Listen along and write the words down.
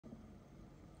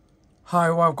Hi,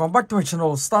 welcome back to my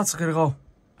channel. Start 그리고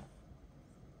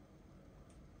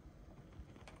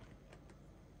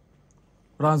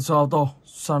Runs Auto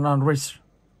San Andreas.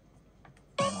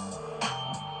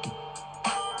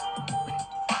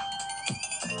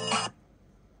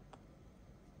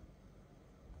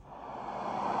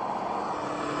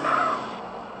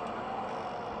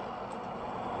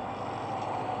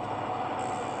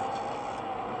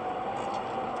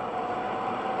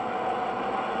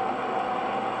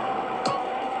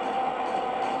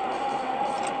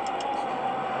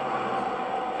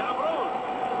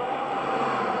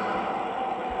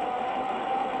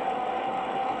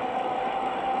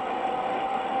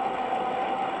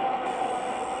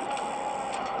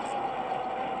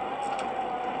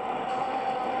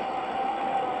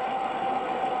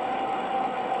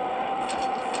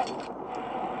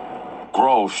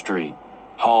 Grove Street.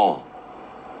 Home.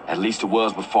 At least it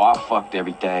was before I fucked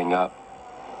everything up.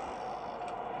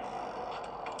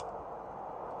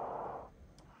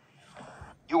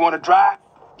 You wanna drive?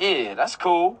 Yeah, that's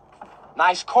cool.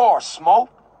 Nice car, Smoke.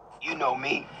 You know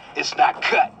me. It's not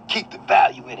cut. Keep the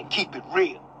value in it. Keep it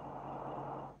real.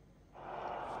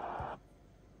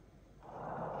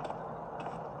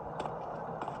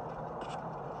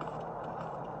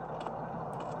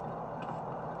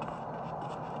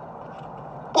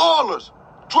 Ballers!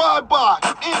 Drive-by!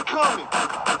 Incoming!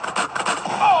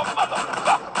 Oh,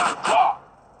 motherfucker, my car!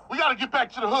 We gotta get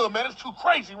back to the hood, man. It's too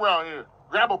crazy around here.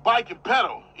 Grab a bike and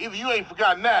pedal. Either you ain't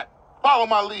forgotten that. Follow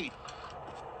my lead.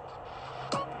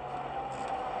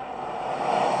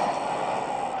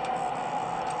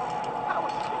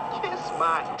 Kiss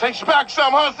my... Takes you back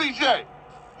some, huh, CJ?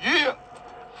 Yeah.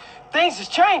 Things has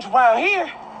changed around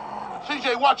here.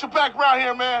 CJ, watch your back around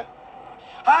here, man.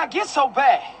 How'd it get so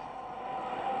bad?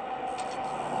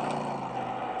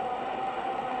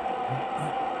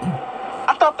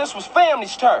 I thought this was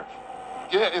family's turf.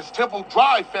 Yeah, it's Temple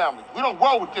Drive family. We don't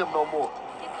roll with them no more.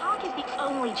 DeCock is the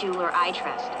only jeweler I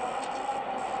trust.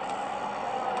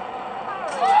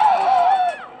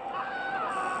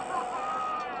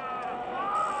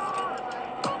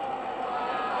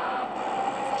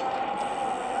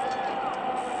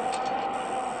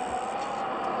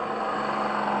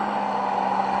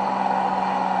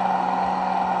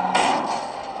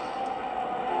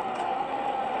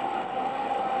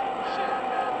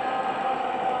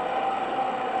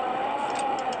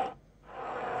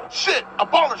 Shit, a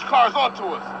baller's car's onto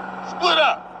us. Split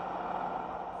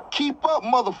up. Keep up,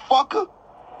 motherfucker.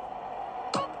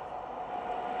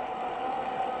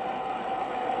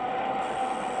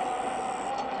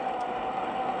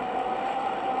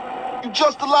 You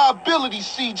just a liability,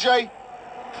 CJ.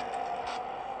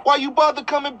 Why you bother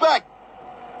coming back?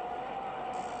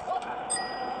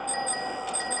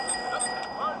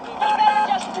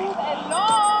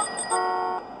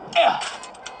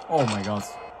 Oh my god.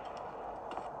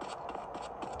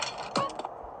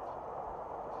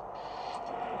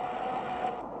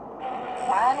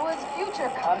 Pinewood's future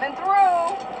coming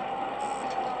through.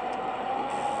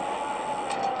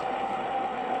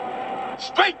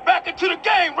 Straight back into the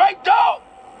game, right, dog?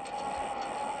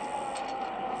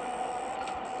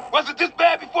 Was it this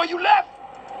bad before you left?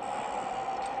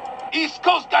 East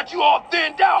Coast got you all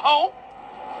thinned out, home.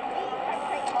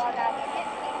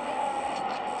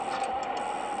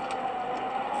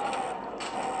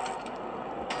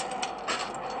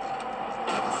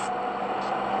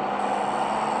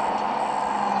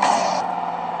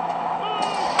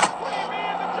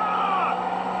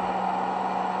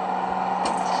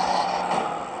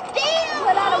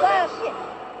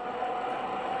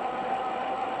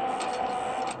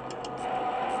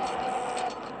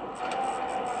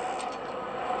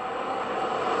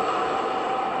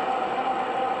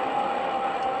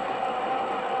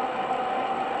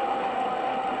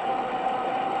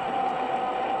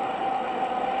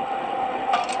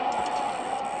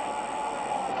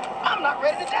 I'm not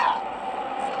ready to die.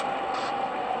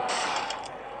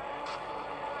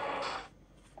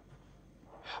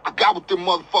 I got with them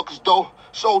motherfuckers, though.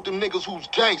 Sold them niggas who's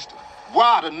gangster.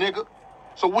 Rider, nigga.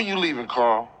 So when you leaving,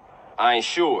 Carl? I ain't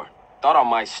sure. Thought I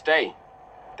might stay.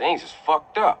 Things is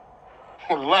fucked up.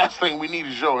 Well, the last thing we need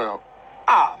is your help.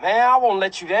 Ah, man, I won't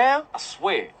let you down. I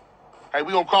swear. Hey,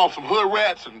 we gonna call some hood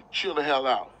rats and chill the hell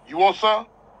out. You want some?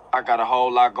 I got a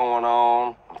whole lot going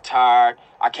on. I'm tired.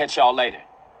 I'll catch y'all later.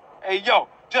 Hey, yo,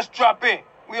 just drop in.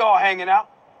 We all hanging out.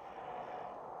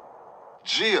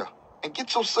 Gia, and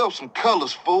get yourself some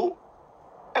colors, fool.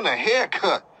 And a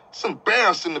haircut. It's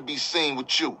embarrassing to be seen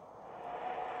with you.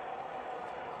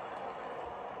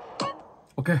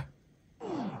 오케이.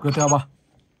 그거 대봐봐.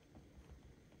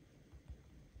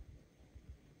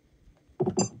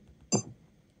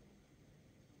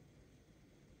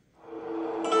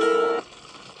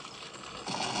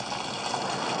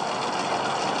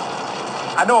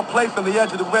 know a place on the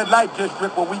edge of the red light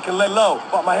district where we can lay low,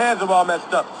 but my hands are all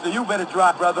messed up, so you better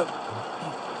drive, brother.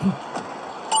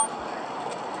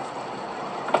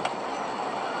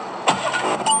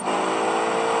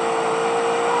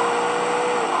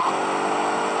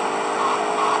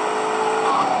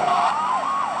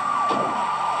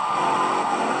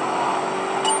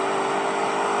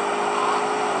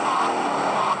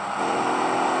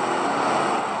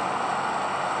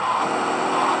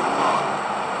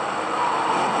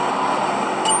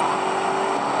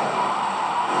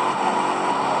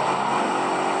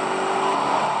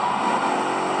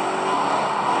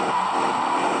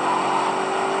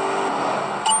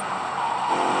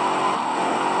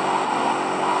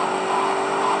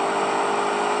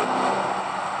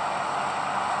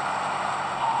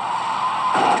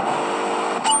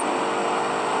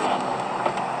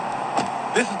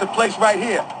 This is the place right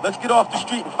here. Let's get off the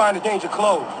street and find a change of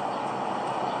clothes.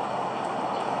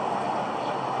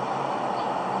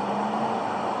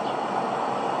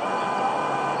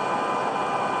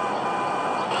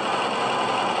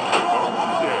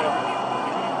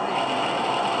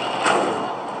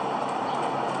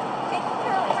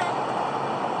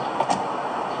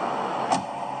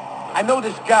 I know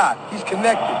this guy. He's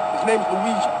connected. His name's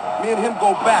Luigi. Me and him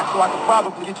go back, so I can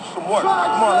probably get you some work.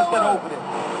 Come on, let's head over there.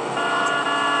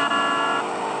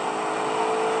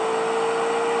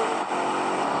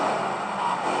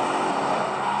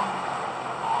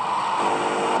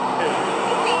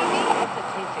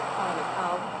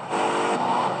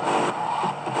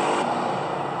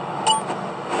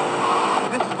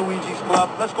 This is Luigi's club.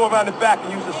 Let's go around the back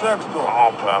and use the service door.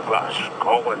 Oh, Papa's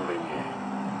calling me.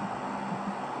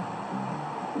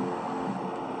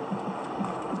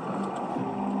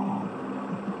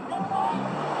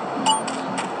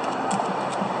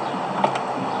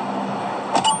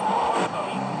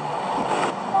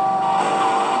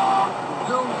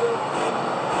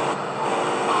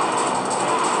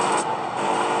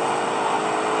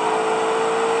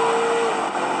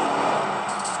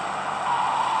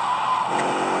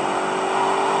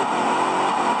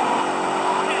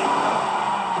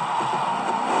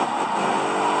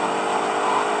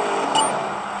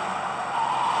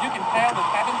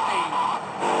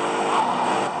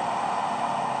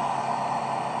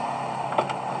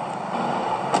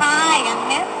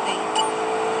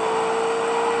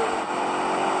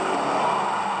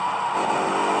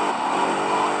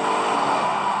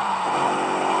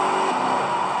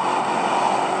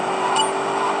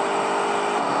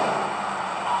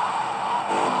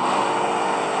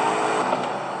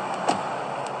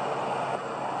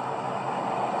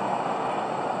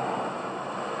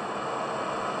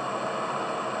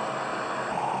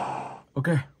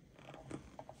 Okay.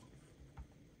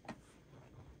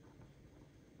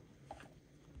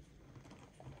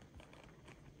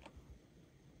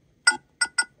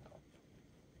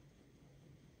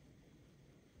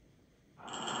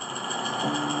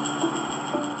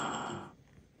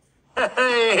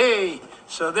 Hey,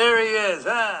 so there he is,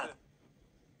 huh?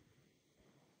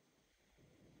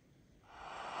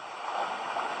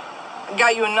 I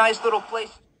got you a nice little place.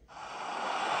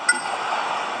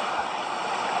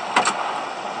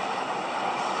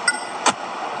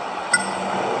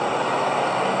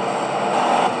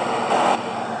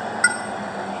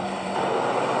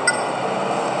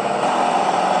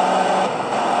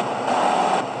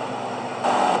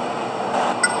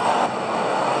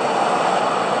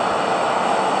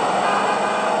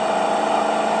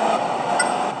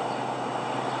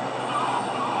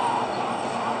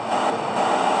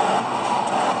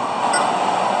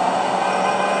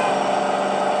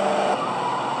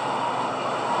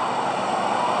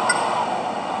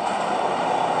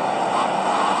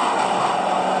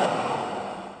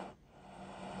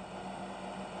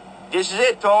 This is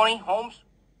it, Tony. Holmes.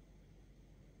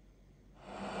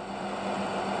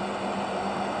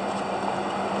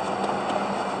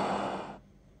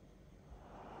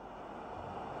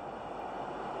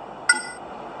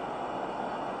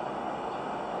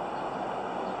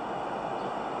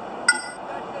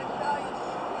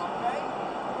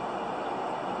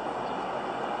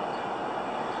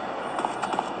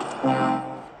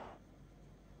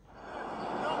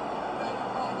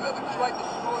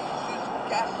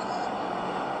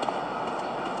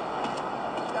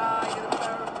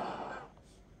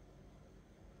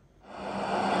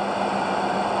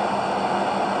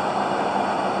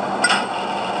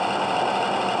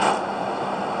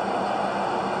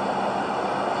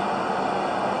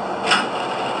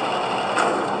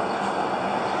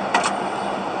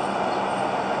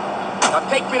 Now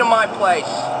take me to my place.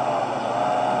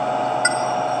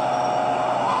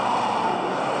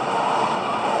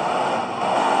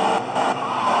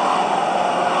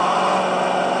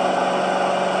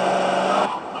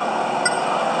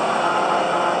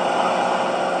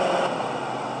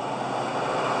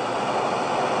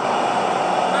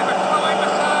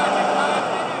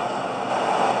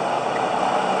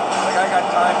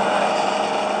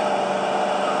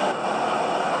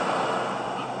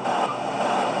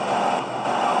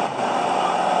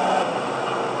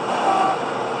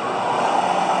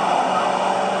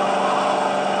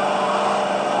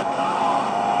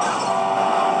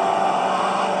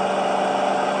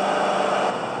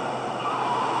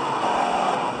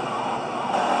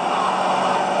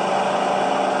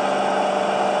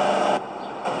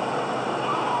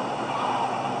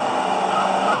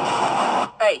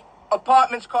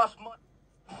 Apartments cost money.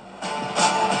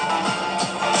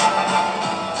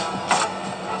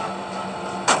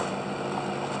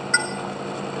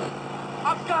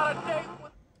 I've got a date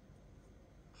with...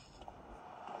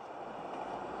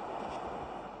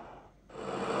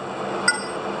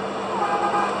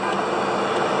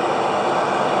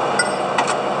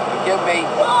 Forgive me.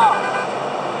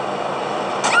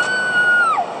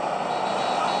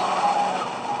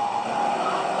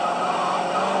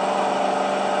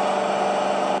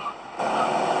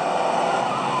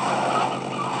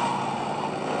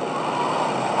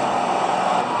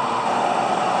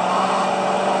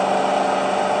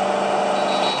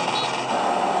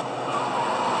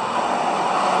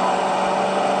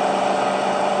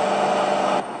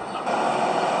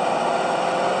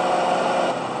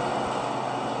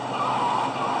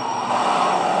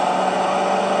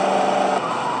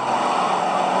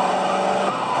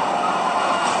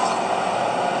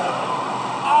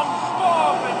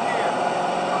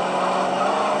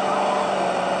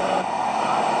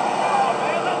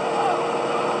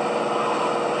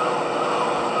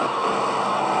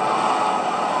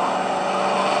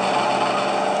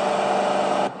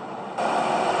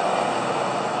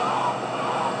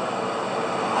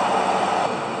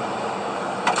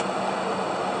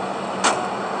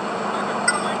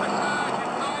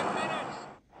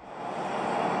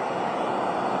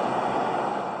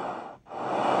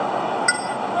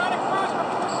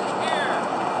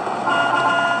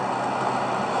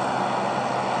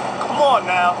 Come on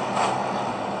now.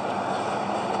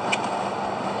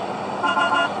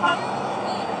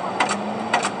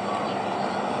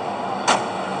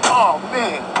 Oh,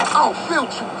 man, I don't feel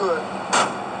too good.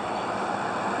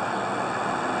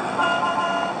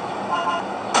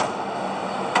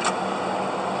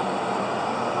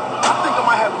 I think I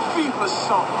might have a fever or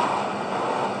something.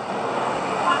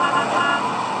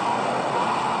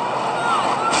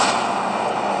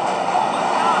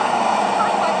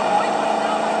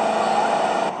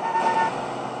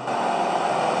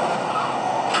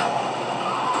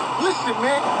 Listen,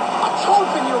 man, I told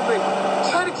Vinny already.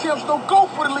 Teddy Tales don't go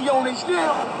for the Leones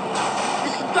now.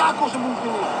 It's the Dacos are moving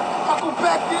in. If I go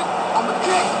back there, I'm a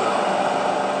gangster.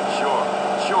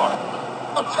 Sure.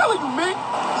 I'm telling you, man,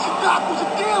 it's the Dacos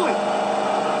are dealing.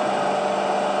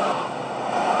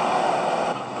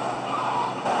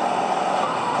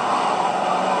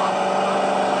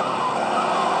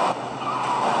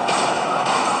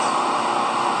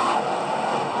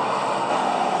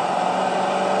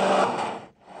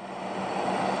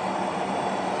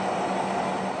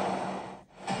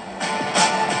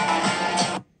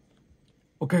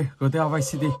 Ok, GTA Vice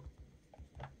City.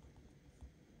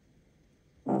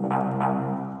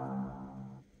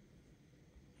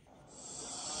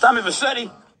 Tommy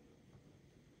Vassetti.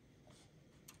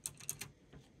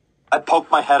 I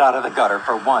poked my head out of the gutter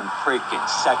for 1 freaking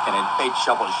second and fate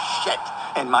shoveled shit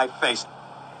in my face.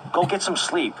 Go get some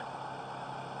sleep.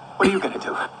 What are you gonna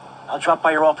do? I'll drop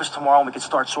by your office tomorrow and we can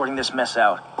start sorting this mess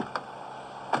out.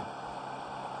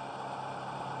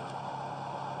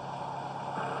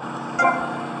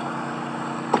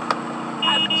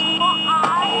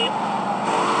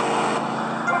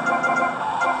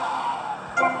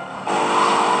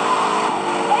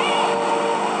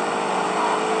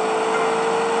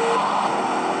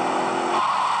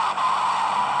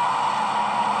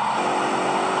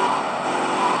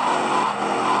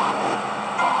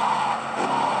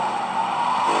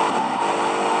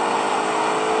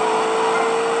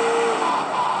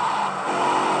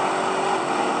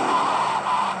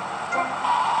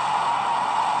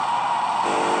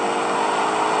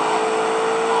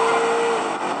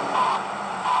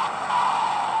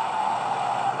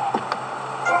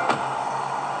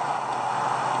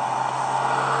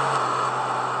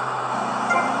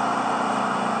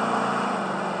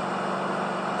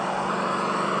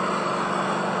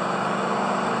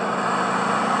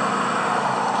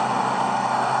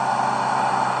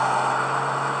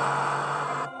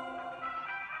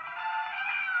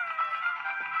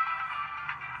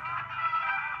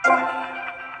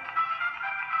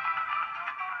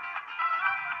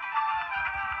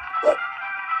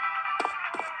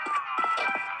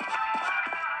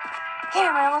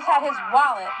 Damn, I almost had his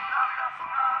wallet.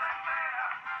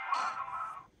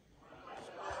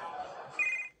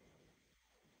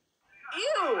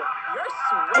 Ew, you're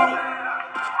sweaty.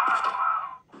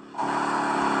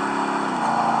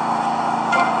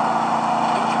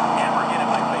 Never get in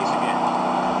my face again.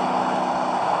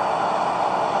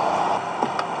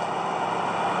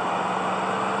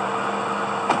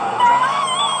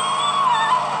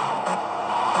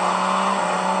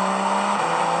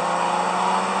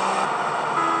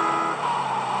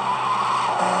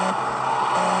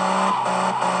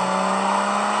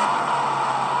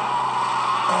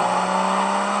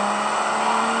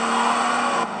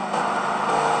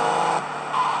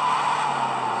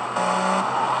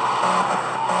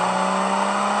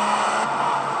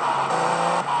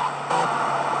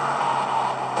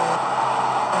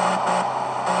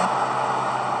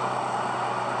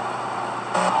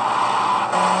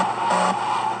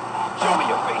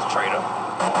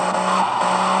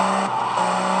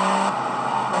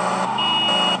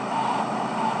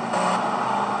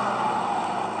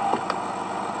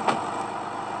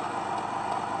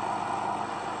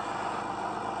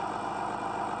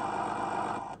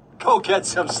 Go get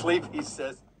some sleep, he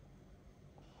says.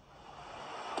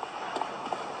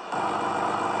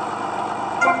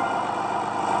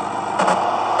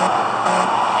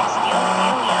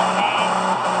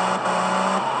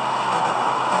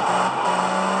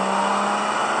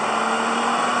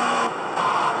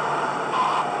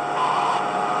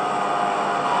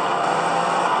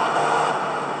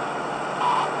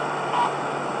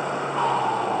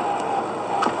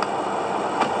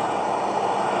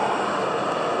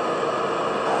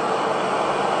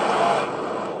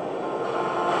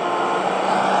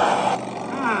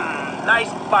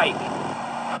 Nice bike.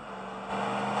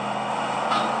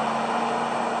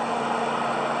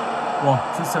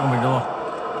 와, 실사가 밀려와.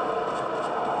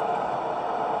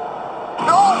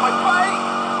 No, my bike!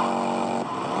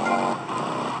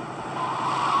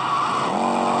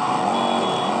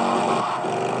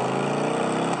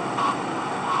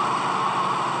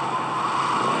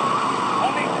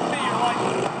 I'll need to see your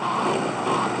license.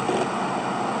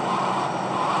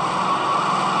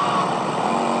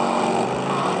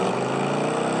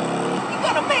 You're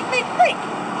gonna make me freak!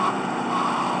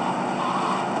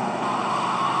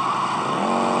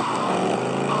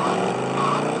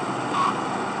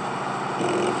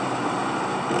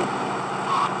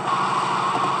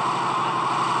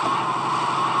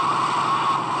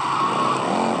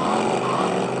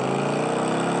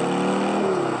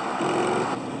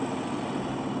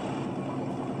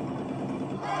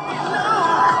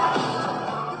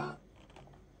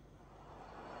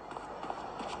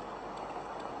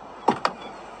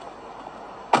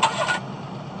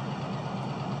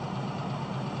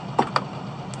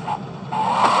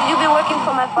 Will you be working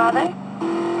for my father?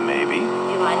 Maybe.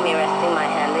 Do you mind me resting my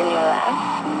hand in your lap?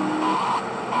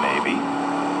 Maybe.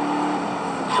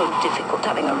 So difficult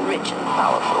having a rich and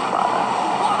powerful father.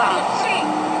 Vamos.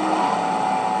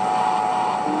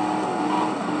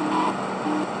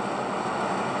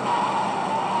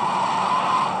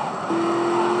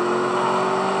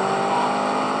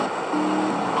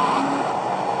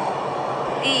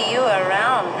 See you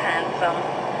around, handsome.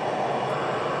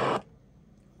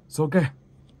 It's okay.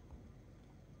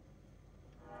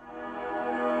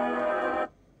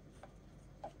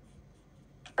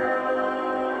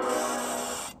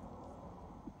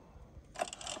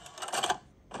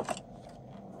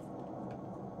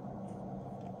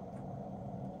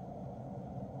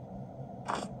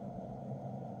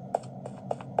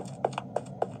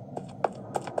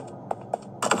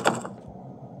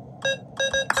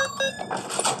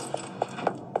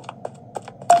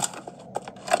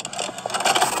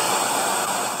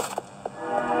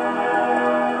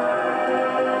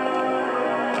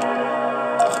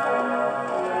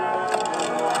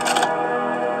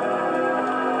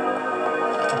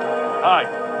 Hi,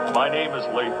 my name is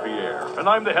Leif Pierre, and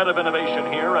I'm the head of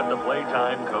innovation here at the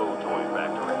Playtime Co. Toy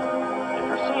Factory. If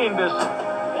you're seeing this,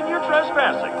 then you're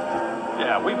trespassing.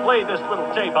 Yeah, we play this little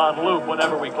tape on loop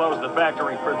whenever we close the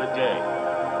factory for the day.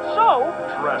 So,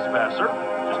 trespasser,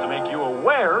 just to make you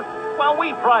aware, while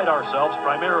we pride ourselves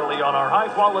primarily on our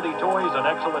high-quality toys and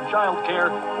excellent child care,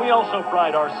 we also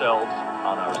pride ourselves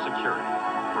on our security.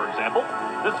 For example,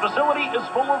 this facility is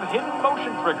full of hidden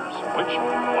motion triggers, which,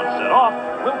 once set off,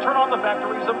 will turn on the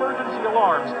factory's emergency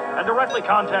alarms and directly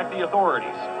contact the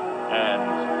authorities. And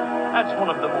that's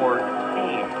one of the more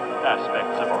tame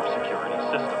aspects of our security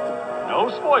system.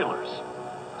 No spoilers.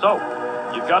 So,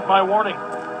 you've got my warning.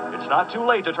 It's not too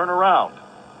late to turn around.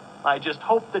 I just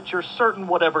hope that you're certain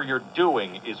whatever you're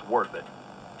doing is worth it.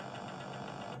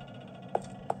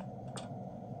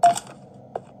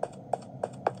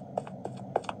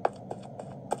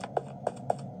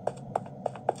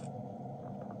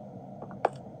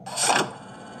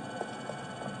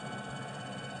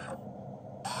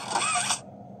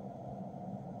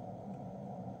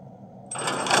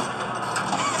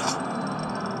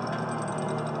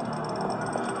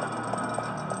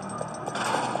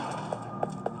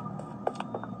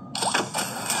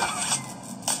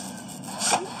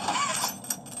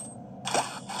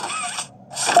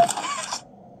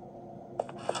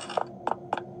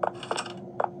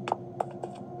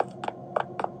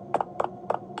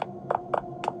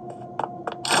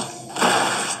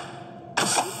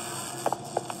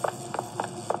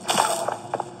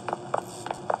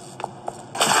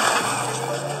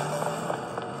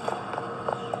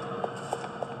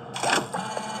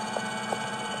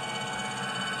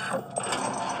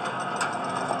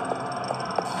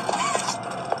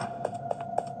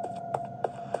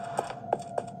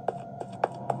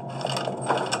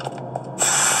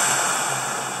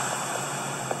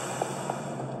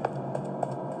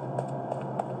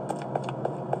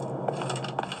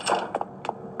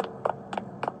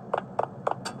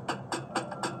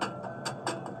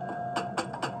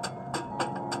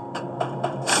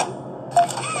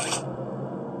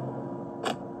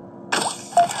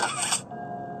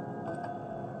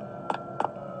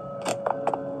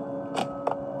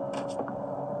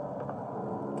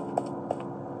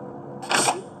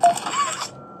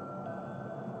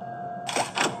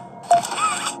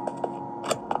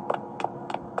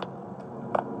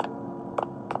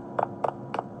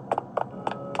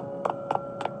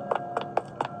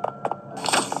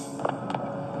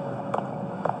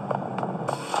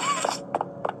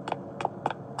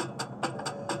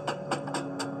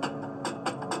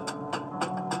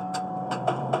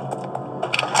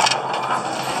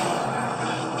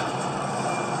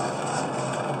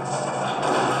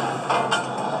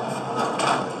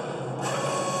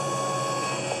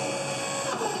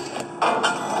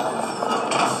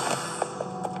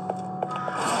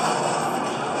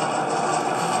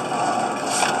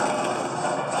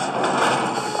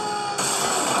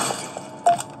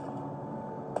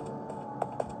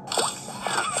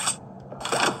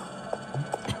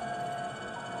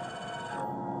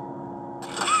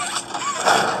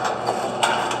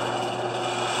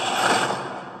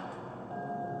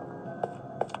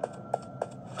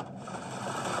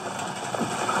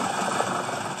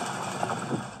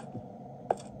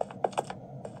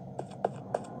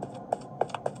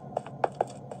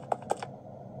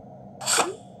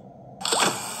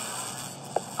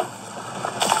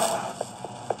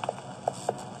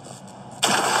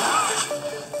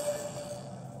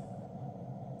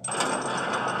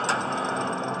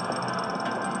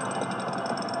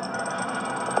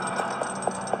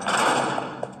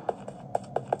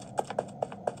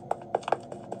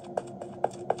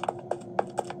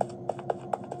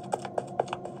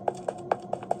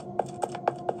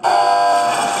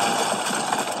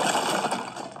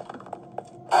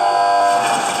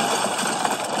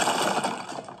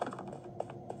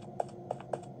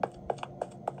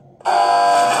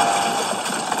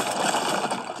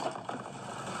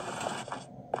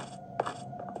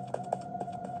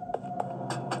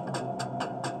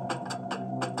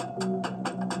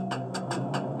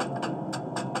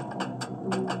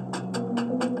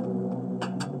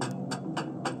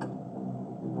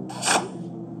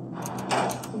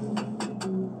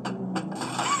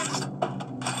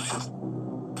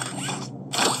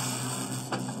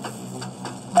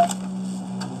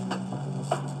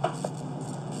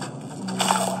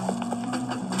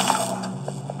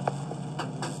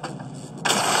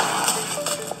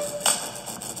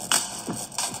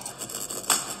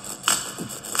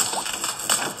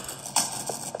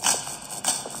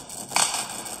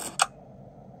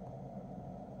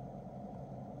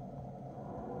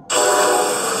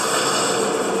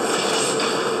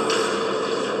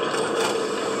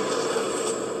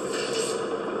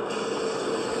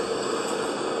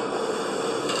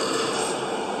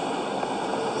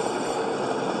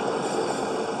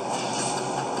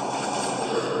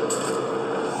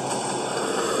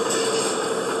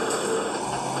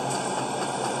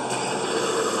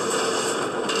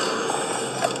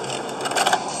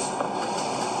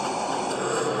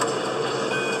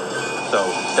 So,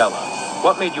 Stella,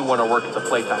 what made you want to work at the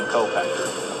Playtime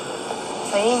Co-Factory?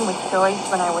 Playing with toys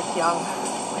when I was young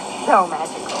was so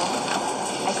magical.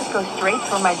 I could go straight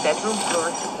from my bedroom floor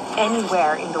to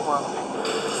anywhere in the world.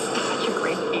 Such a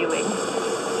great feeling.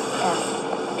 And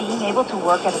being able to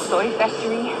work at a toy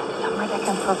factory, somewhere that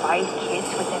can provide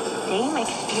kids with that same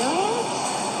experience,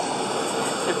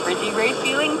 it's a pretty great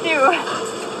feeling too.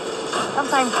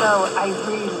 Sometimes though, I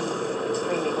really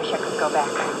wish I could go back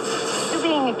to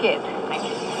being a kid.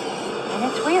 And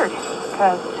it's weird,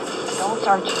 because adults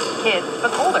are just kids,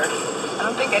 but older. I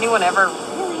don't think anyone ever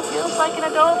really feels like an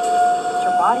adult.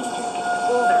 Your body just gets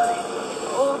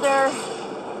older,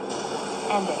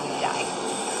 and then you die.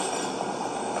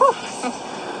 Poof!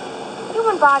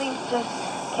 Human bodies just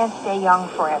can't stay young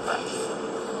forever.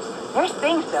 There's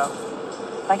things, though,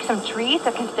 like some trees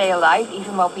that can stay alive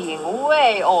even while being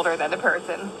way older than the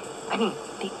person. I mean,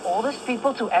 the oldest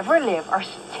people to ever live are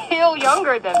still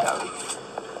younger than those.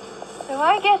 So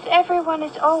I guess everyone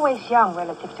is always young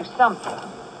relative to something.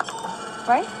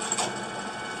 Right?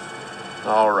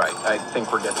 All right, I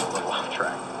think we're getting a little off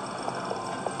track.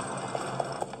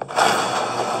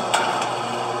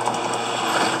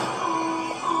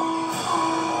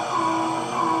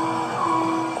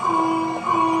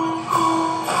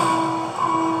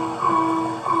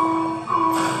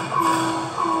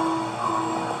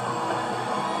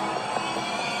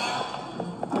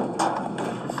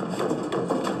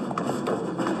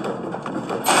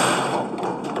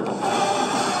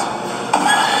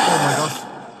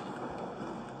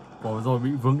 Rồi bị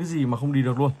vướng cái gì mà không đi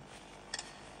được luôn.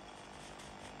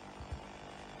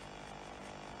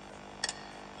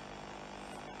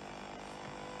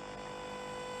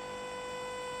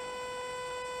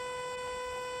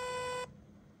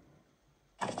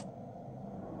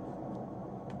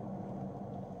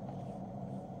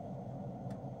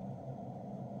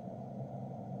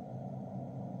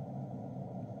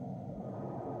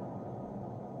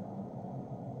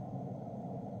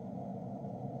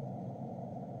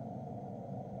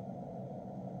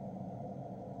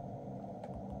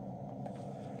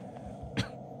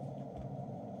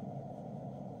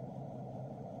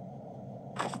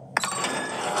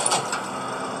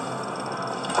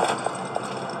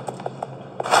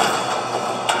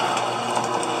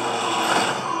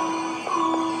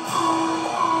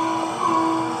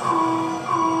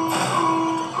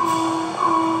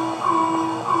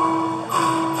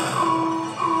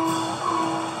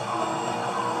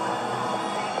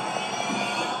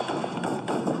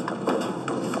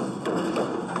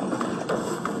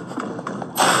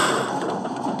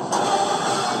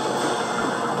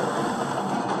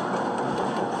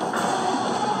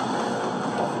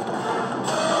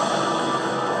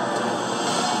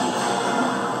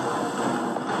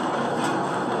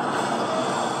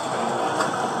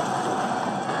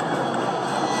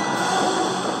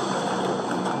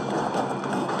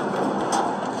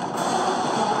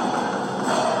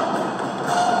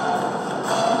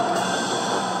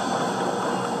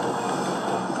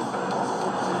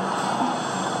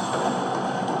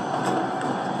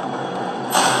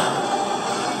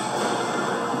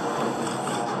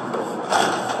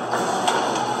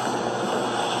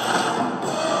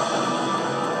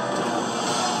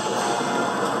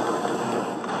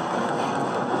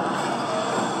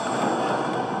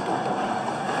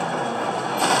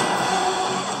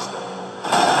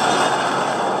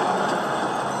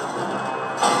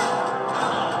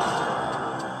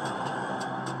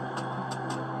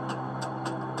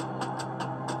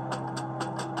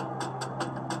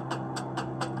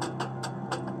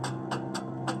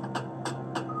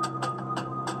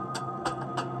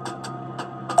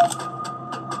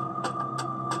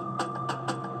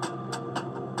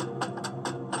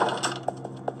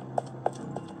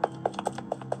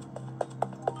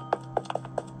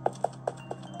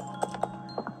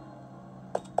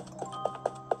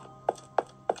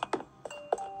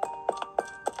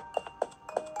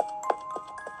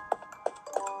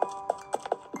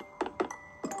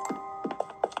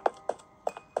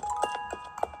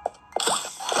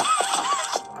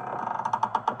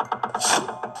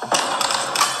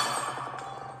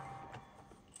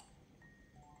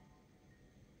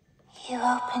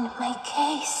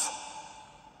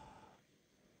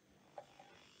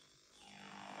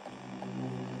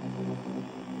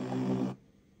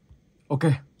 Ok.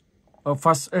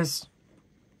 Fast S.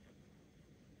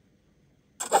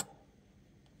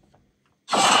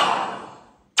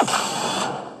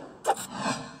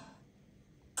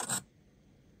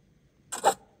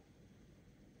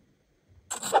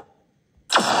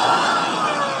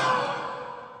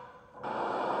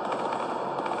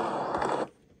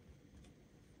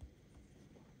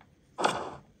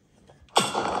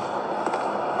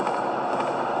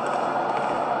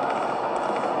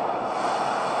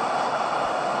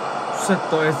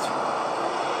 Setto S.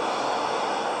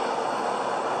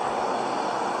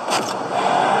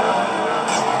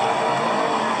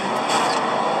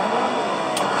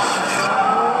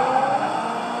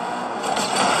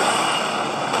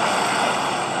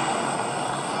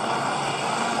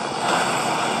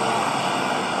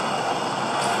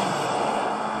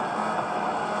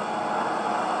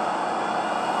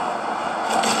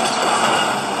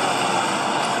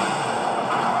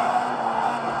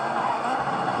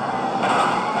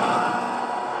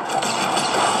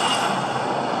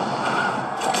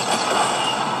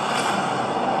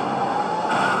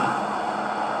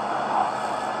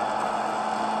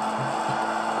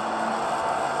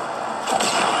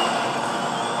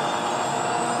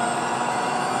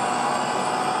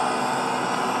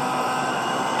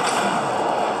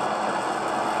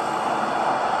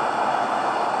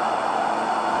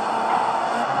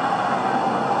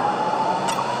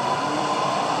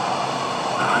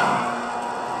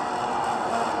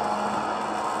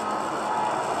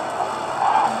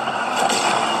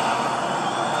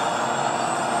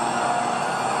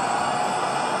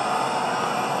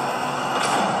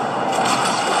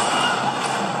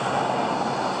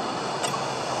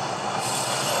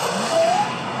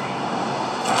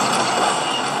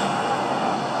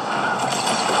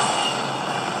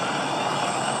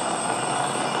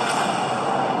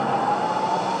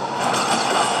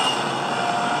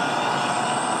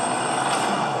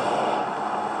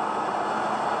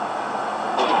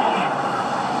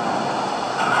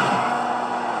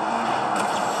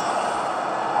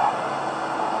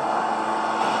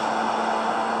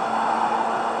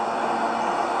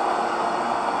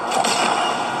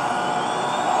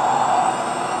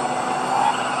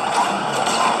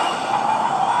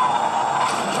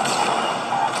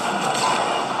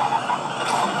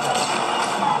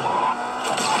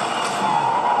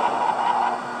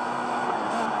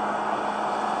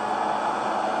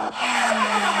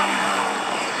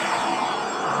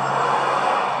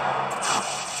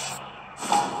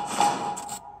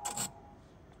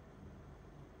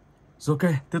 Rồi ok,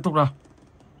 tiếp tục nào.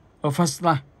 Fast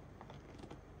line.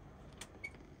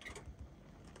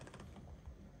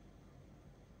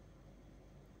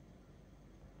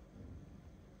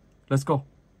 Let's go.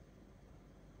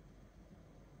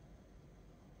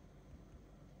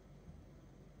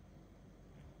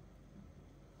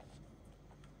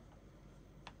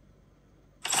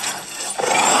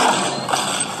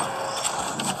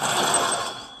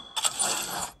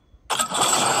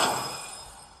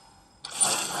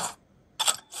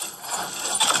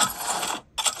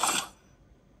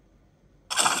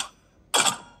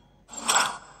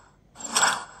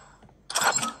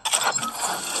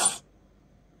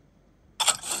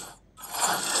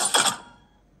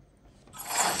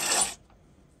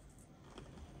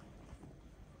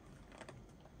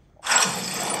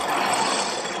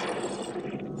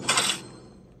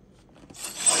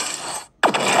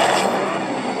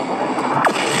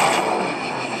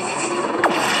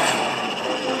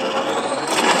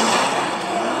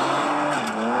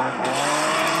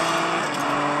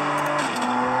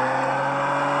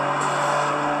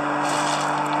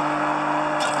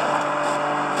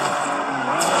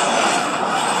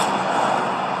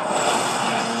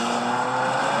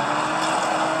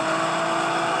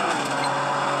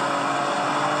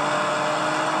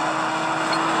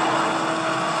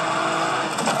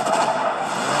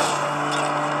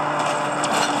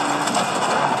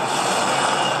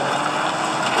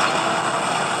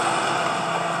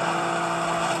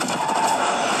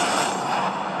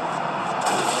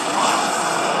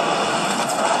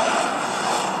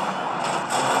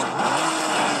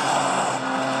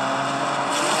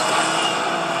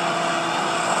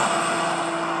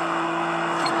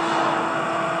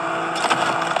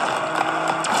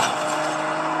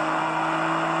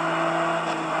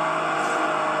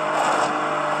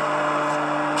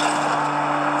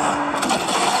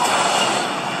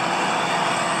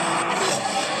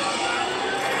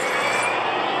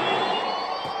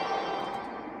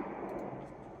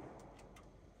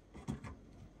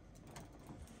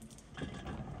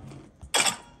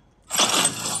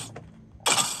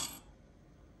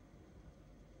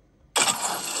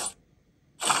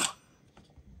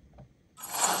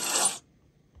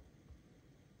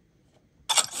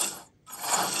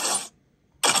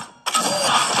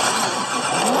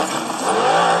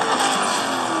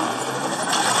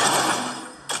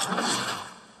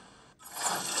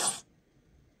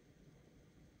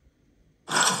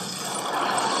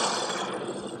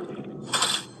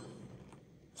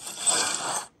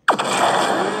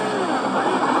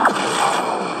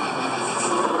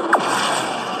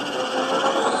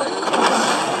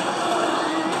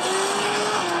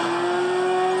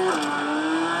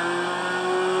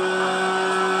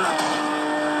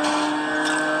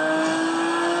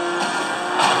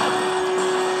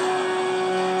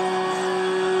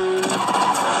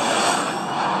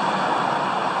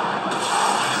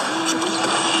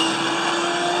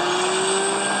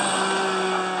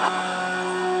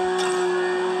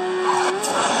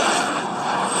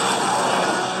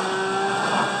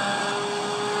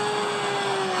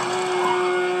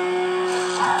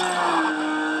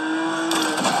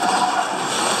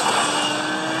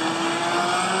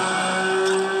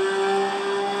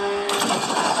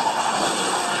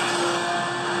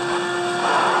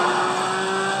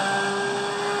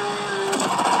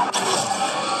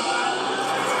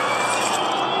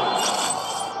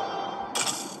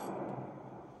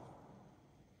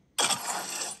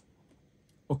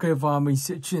 Ok, và mình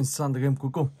sẽ chuyển sang game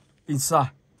cuối cùng,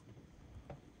 Inside.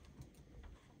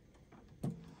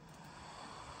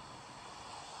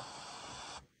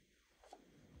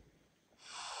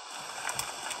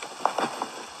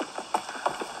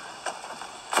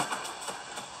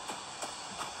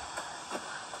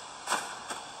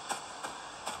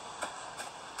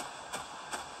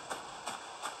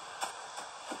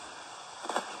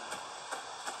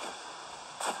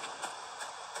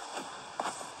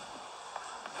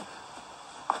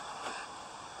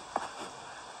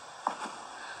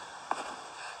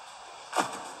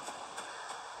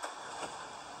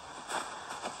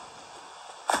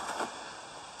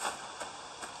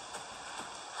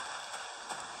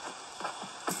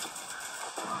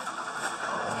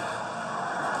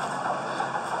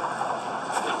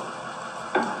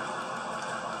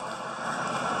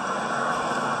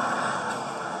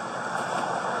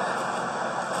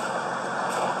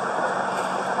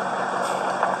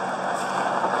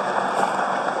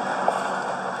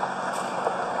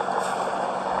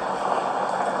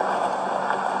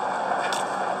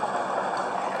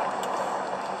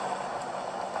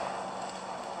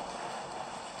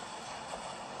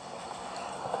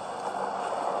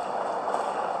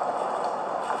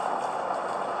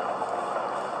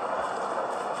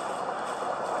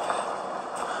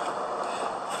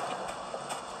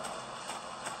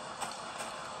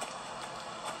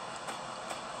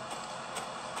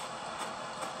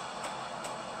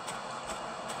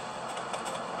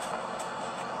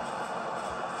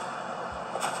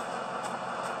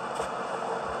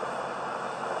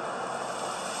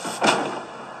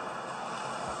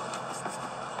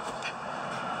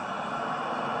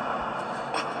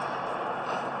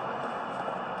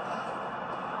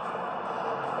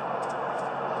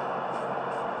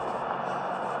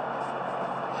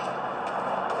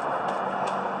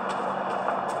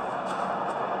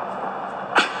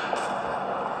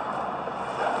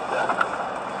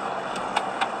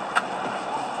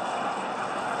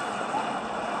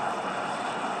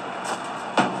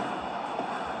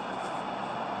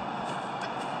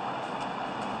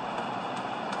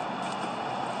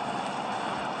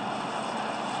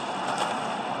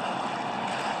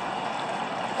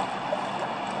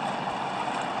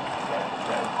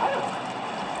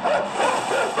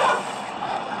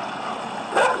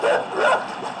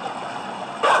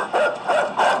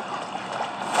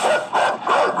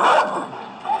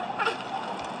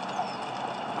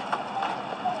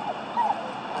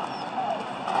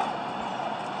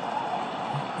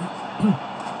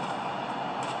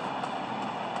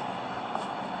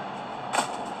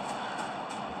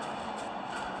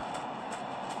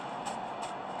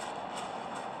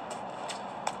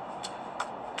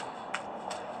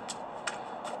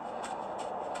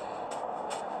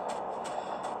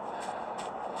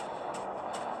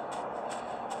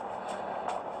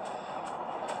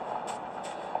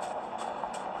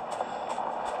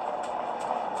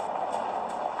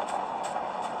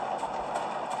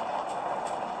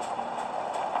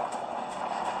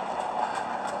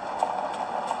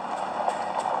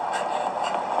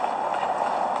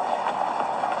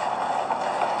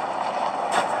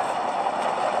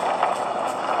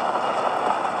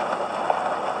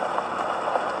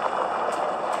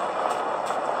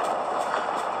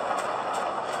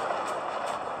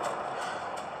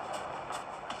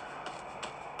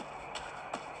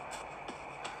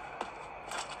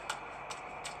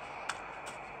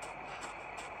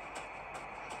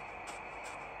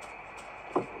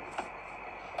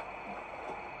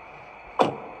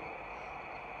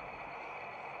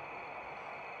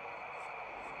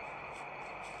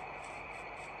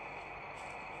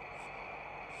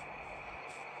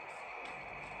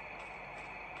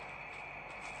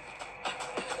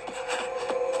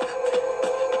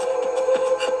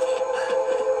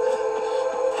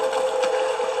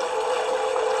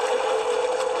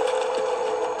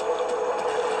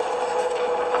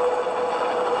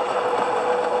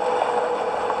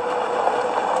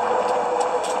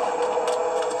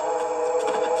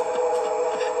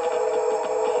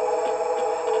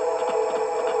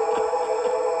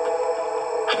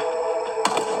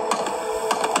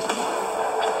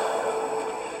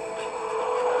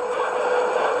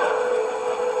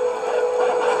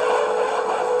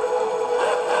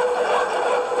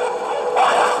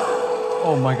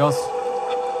 Oh my gosh.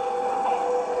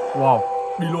 Wow,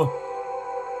 đi luôn.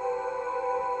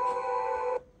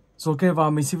 Rồi ok, và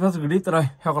mình xin phép dừng clip tại đây.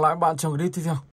 Hẹn gặp lại các bạn trong clip tiếp theo.